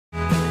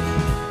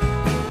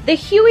The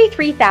Huey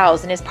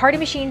 3000 is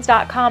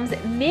PartyMachines.com's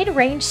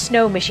mid-range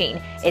snow machine.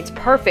 It's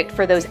perfect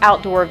for those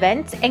outdoor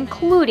events,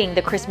 including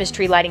the Christmas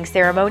tree lighting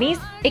ceremonies.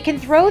 It can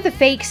throw the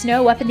fake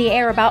snow up in the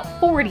air about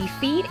 40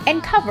 feet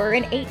and cover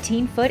an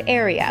 18-foot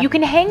area. You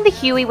can hang the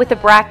Huey with a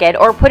bracket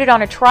or put it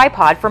on a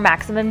tripod for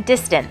maximum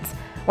distance.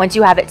 Once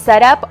you have it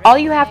set up, all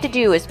you have to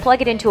do is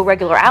plug it into a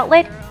regular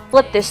outlet,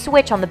 flip the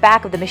switch on the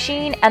back of the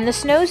machine, and the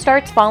snow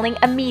starts falling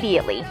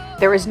immediately.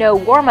 There is no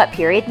warm-up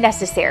period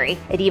necessary.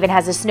 It even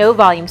has a snow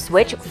volume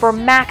switch for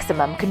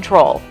maximum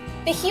control.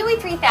 The Huey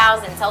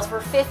 3000 sells for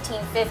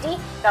 $15.50.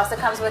 It also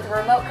comes with a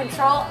remote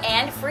control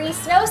and free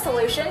snow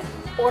solution.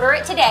 Order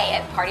it today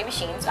at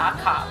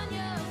PartyMachines.com.